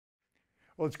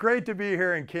Well, it's great to be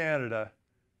here in Canada,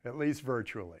 at least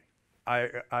virtually.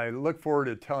 I look forward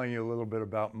to telling you a little bit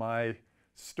about my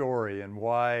story and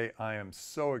why I am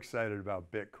so excited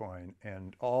about Bitcoin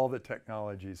and all the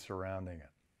technologies surrounding it.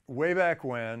 Way back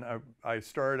when, I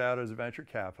started out as a venture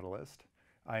capitalist.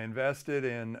 I invested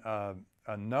in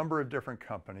a number of different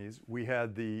companies. We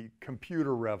had the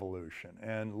computer revolution,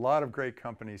 and a lot of great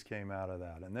companies came out of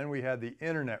that. And then we had the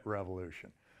internet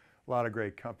revolution. A lot of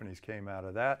great companies came out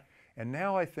of that. And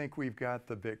now I think we've got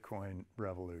the Bitcoin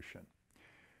revolution.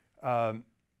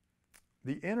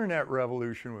 The internet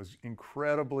revolution was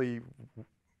incredibly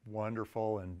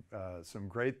wonderful, and some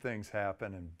great things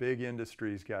happened, and big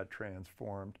industries got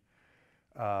transformed.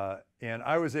 And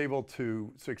I was able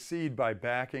to succeed by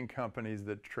backing companies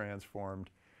that transformed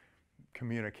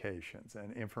communications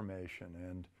and information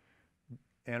and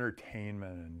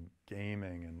entertainment and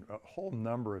gaming and a whole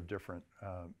number of different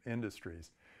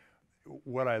industries.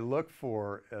 What I look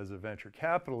for as a venture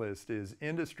capitalist is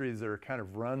industries that are kind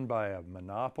of run by a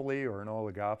monopoly or an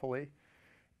oligopoly.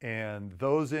 And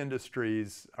those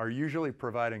industries are usually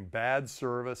providing bad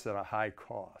service at a high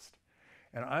cost.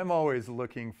 And I'm always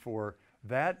looking for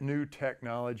that new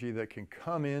technology that can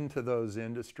come into those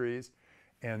industries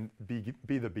and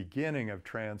be the beginning of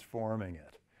transforming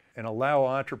it, and allow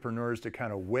entrepreneurs to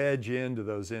kind of wedge into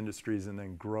those industries and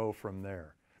then grow from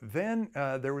there. Then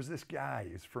there was this guy,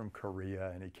 he's from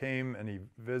Korea, and he came and he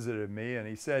visited me, and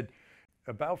he said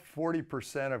about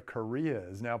 40% of Korea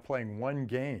is now playing one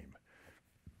game.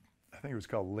 I think it was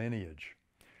called Lineage.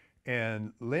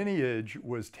 And Lineage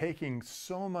was taking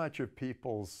so much of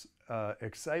people's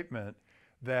excitement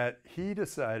that he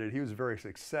decided, he was very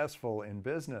successful in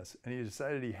business, and he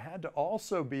decided he had to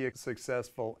also be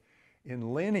successful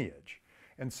in Lineage.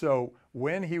 And so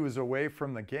when he was away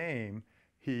from the game,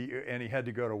 he had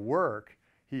to go to work,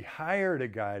 he hired a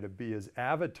guy to be his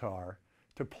avatar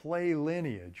to play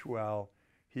Lineage while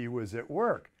he was at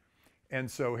work. And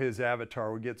so his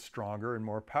avatar would get stronger and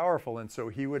more powerful, and so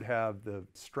he would have the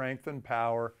strength and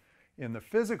power in the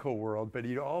physical world, but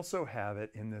he'd also have it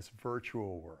in this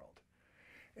virtual world.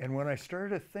 And when I started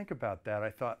to think about that, I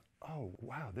thought, oh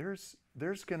wow, there's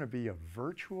going to be a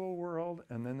virtual world,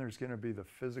 and then there's going to be the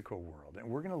physical world, and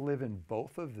we're going to live in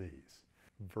both of these.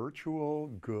 Virtual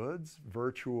goods,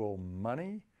 virtual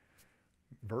money,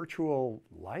 virtual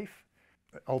life.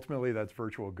 Ultimately, that's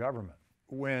virtual government.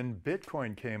 When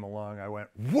Bitcoin came along, I went,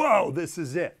 whoa, this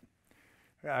is it.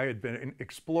 I had been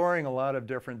exploring a lot of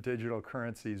different digital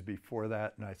currencies before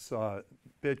that, and I saw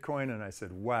Bitcoin and I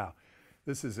said, wow,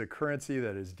 this is a currency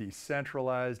that is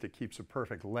decentralized. It keeps a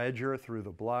perfect ledger through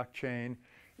the blockchain.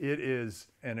 It is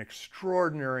an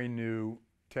extraordinary new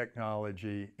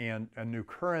technology and a new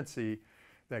currency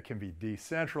that can be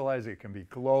decentralized, it can be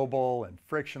global and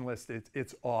frictionless.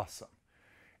 It's awesome.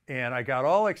 And I got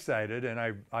all excited, and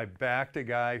I backed a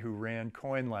guy who ran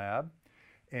CoinLab,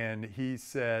 and he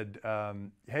said,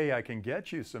 hey, I can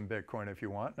get you some Bitcoin if you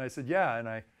want. And I said, yeah, and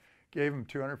I gave him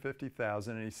 $250,000,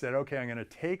 and he said, okay, I'm going to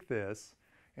take this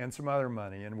and some other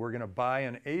money, and we're going to buy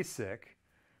an ASIC,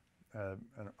 an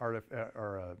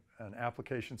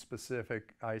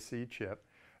application-specific IC chip,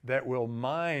 that will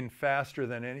mine faster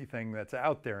than anything that's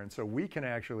out there. And so we can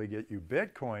actually get you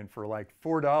Bitcoin for like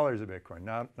 $4 a Bitcoin,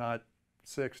 not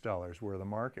 $6 where the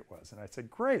market was. And I said,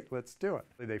 great, let's do it.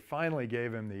 They finally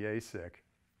gave him the ASIC,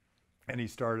 and he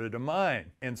started to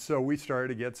mine. And so we started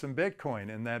to get some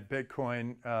Bitcoin, and that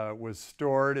Bitcoin was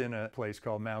stored in a place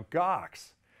called Mt.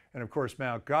 Gox. And of course,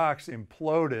 Mt. Gox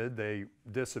imploded. They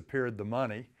disappeared the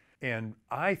money. And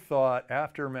I thought,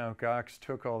 after Mt. Gox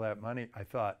took all that money, I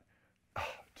thought, oh,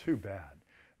 too bad.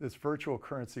 This virtual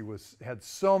currency had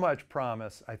so much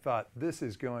promise. I thought this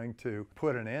is going to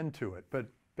put an end to it. But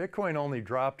Bitcoin only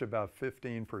dropped about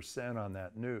 15% on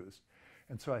that news.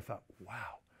 And so I thought,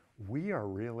 wow, we are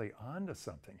really onto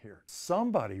something here.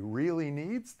 Somebody really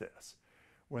needs this.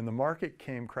 When the market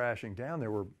came crashing down,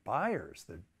 there were buyers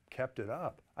that kept it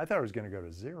up. I thought it was going to go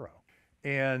to zero.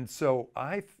 And so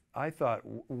I thought,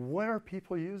 what are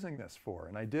people using this for?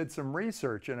 And I did some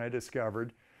research, and I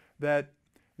discovered that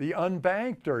the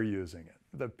unbanked are using it.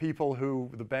 The people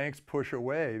who the banks push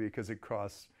away because it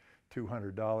costs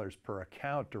 $200 per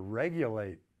account to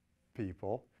regulate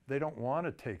people. They don't want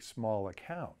to take small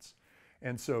accounts.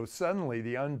 And so suddenly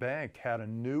the unbanked had a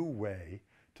new way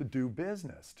to do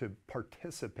business, to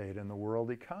participate in the world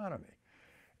economy.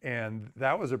 And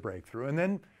that was a breakthrough. And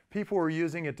then people were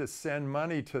using it to send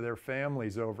money to their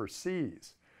families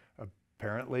overseas.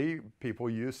 Apparently,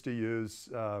 people used to use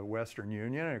Western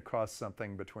Union, and it cost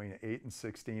something between 8 and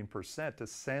 16% to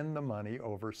send the money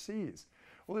overseas.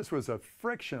 Well, this was a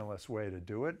frictionless way to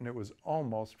do it, and it was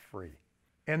almost free.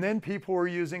 And then people were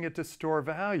using it to store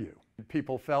value.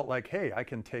 People felt like, hey, I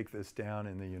can take this down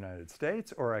in the United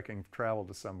States, or I can travel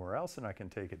to somewhere else and I can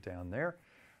take it down there.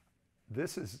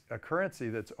 This is a currency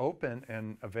that's open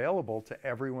and available to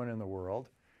everyone in the world,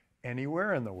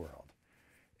 anywhere in the world.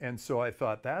 And so I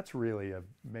thought that's really a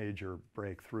major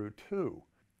breakthrough too.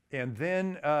 And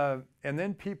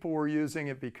then people were using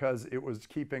it because it was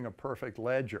keeping a perfect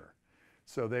ledger.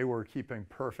 So they were keeping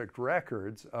perfect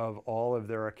records of all of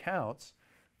their accounts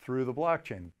through the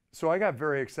blockchain. So I got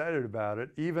very excited about it.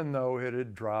 Even though it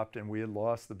had dropped and we had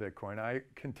lost the Bitcoin, I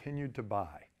continued to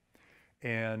buy.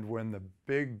 And when the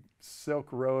big Silk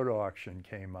Road auction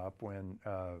came up, when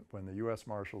the U.S.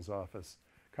 Marshal's Office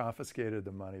confiscated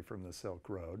the money from the Silk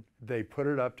Road, they put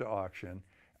it up to auction.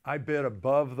 I bid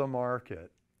above the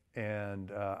market,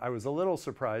 and I was a little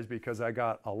surprised because I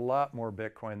got a lot more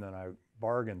Bitcoin than I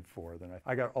bargained for.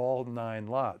 I got all 9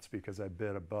 lots because I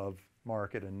bid above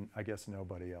market, and I guess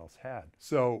nobody else had.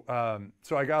 So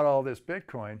I got all this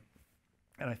Bitcoin,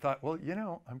 and I thought, well, you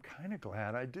know, I'm kind of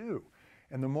glad I do.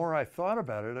 And the more I thought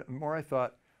about it, the more I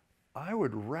thought, I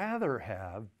would rather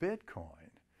have Bitcoin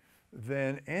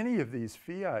than any of these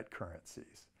fiat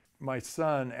currencies. My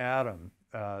son, Adam,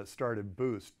 started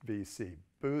Boost VC.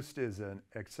 Boost is an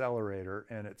accelerator,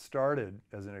 and it started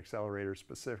as an accelerator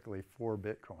specifically for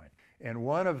Bitcoin. And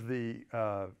one of the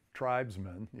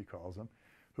tribesmen, he calls them,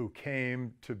 who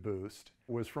came to Boost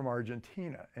was from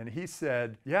Argentina. And he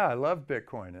said, yeah, I love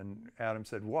Bitcoin. And Adam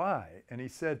said, why? And he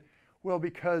said, well,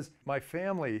 because my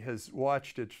family has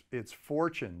watched its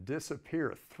fortune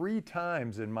disappear 3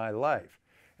 times in my life.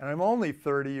 And I'm only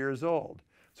 30 years old.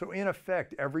 So in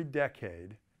effect, every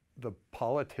decade, the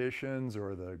politicians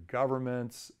or the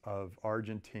governments of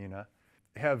Argentina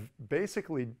have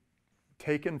basically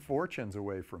taken fortunes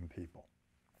away from people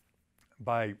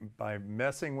by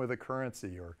messing with a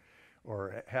currency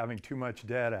or having too much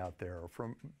debt out there, or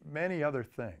from many other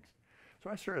things. So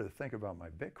I started to think about my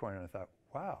Bitcoin, and I thought,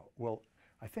 wow, well,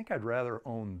 I think I'd rather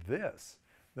own this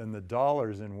than the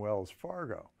dollars in Wells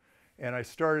Fargo. And I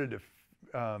started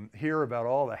to hear about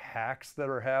all the hacks that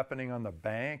are happening on the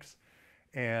banks,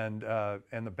 and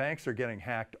the banks are getting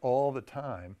hacked all the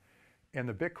time. And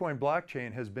the Bitcoin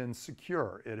blockchain has been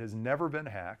secure. It has never been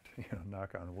hacked, you know,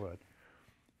 knock on wood.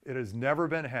 It has never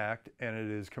been hacked, and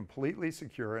it is completely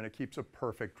secure, and it keeps a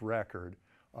perfect record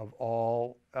of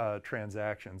all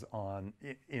transactions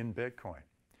in Bitcoin.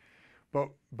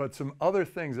 But some other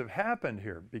things have happened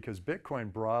here, because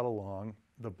Bitcoin brought along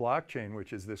the blockchain,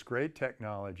 which is this great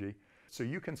technology, so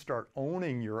you can start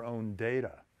owning your own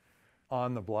data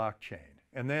on the blockchain.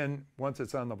 And then once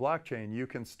it's on the blockchain, you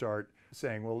can start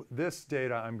saying, well, this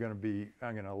data I'm going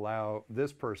to allow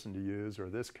this person to use or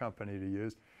this company to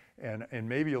use, and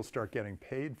maybe you'll start getting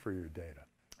paid for your data.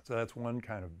 So that's one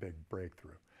kind of big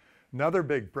breakthrough. Another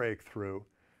big breakthrough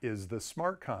is the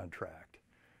smart contract.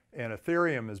 And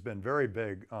Ethereum has been very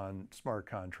big on smart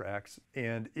contracts,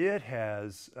 and it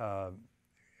has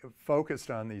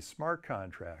focused on these smart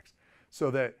contracts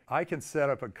so that I can set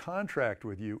up a contract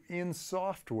with you in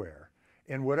software,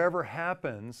 and whatever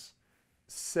happens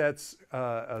sets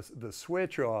the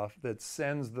switch off that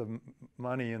sends the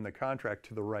money in the contract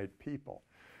to the right people.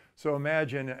 So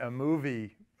imagine a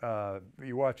movie,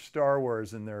 you watch Star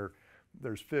Wars and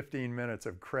there's 15 minutes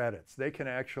of credits. They can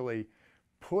actually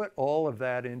put all of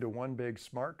that into one big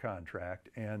smart contract,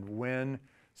 and when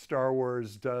Star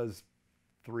Wars does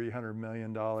 $300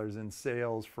 million in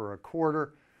sales for a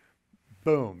quarter,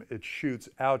 boom, it shoots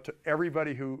out to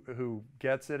everybody who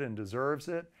gets it and deserves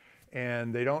it.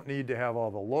 And they don't need to have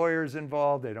all the lawyers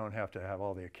involved. They don't have to have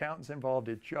all the accountants involved.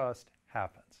 It just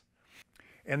happens.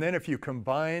 And then if you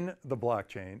combine the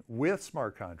blockchain with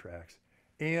smart contracts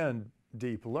and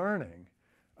deep learning,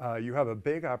 you have a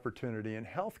big opportunity in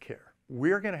healthcare.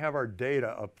 We're going to have our data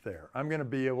up there. I'm going to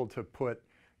be able to put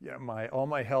all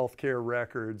my healthcare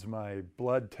records, my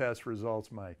blood test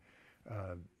results, my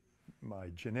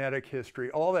genetic history,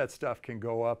 all that stuff can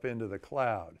go up into the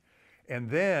cloud. And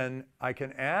then I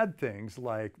can add things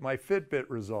like my Fitbit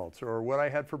results, or what I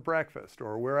had for breakfast,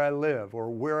 or where I live, or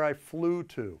where I flew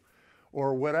to,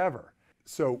 or whatever.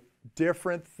 So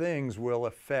different things will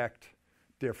affect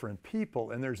different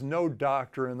people. And there's no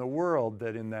doctor in the world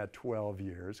that in that 12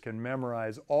 years can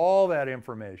memorize all that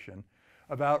information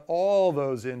about all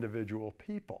those individual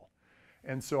people.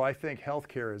 And so I think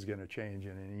healthcare is going to change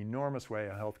in an enormous way.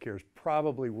 Healthcare is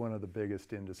probably one of the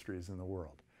biggest industries in the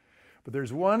world. But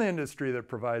there's one industry that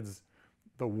provides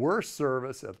the worst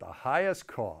service at the highest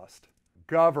cost: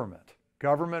 government.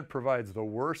 Government provides the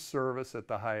worst service at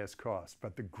the highest cost.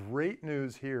 But the great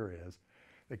news here is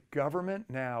that government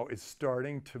now is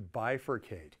starting to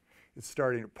bifurcate It's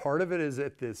starting, part of it is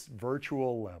at this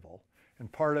virtual level,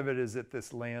 and part of it is at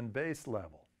this land-based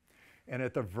level. And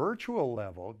at the virtual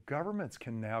level, governments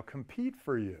can now compete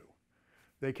for you.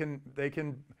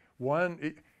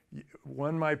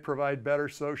 One might provide better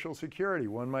Social Security,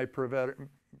 one might provide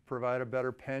a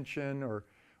better pension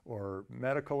or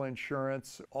medical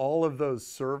insurance. All of those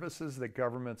services that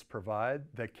governments provide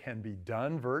that can be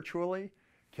done virtually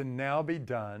can now be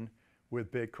done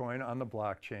with Bitcoin on the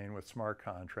blockchain with smart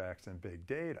contracts and big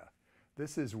data.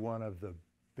 This is one of the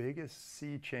biggest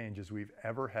sea changes we've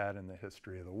ever had in the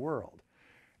history of the world.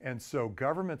 And so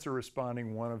governments are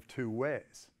responding one of two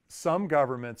ways. Some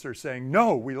governments are saying,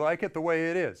 no, we like it the way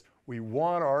it is. We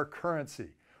want our currency.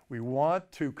 We want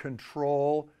to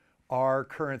control our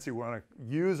currency. We want to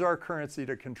use our currency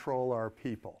to control our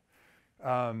people.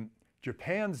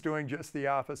 Japan's doing just the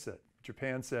opposite.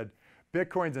 Japan said,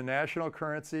 Bitcoin's a national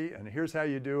currency, and here's how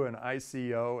you do an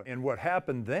ICO. And what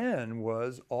happened then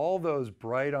was all those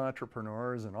bright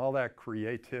entrepreneurs and all that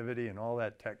creativity and all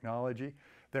that technology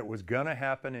that was going to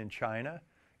happen in China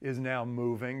is now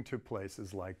moving to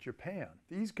places like Japan.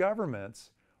 These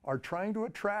governments are trying to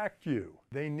attract you.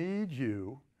 They need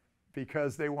you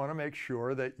because they want to make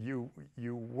sure that you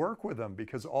work with them,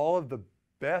 because all of the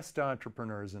best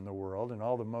entrepreneurs in the world and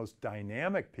all the most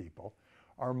dynamic people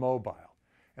are mobile.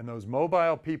 And those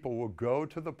mobile people will go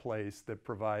to the place that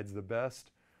provides the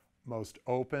best, most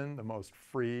open, the most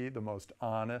free, the most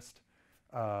honest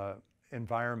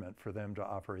environment for them to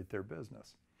operate their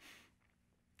business.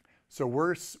 So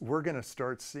we're going to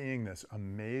start seeing this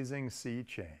amazing sea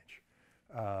change.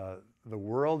 The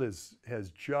world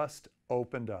has just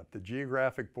opened up. The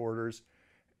geographic borders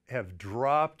have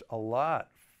dropped a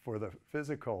lot for the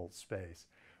physical space.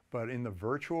 But in the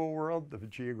virtual world, the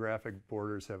geographic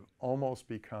borders have almost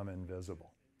become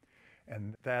invisible.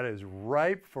 And that is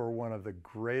ripe for one of the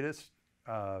greatest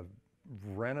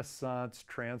Renaissance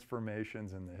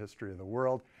transformations in the history of the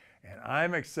world. And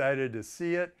I'm excited to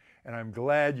see it, and I'm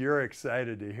glad you're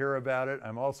excited to hear about it.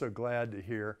 I'm also glad to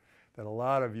hear that a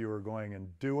lot of you are going and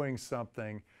doing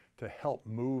something to help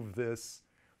move this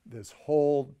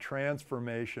whole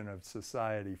transformation of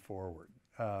society forward.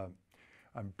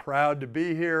 I'm proud to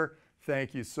be here.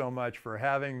 Thank you so much for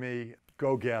having me.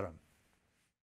 Go get 'em.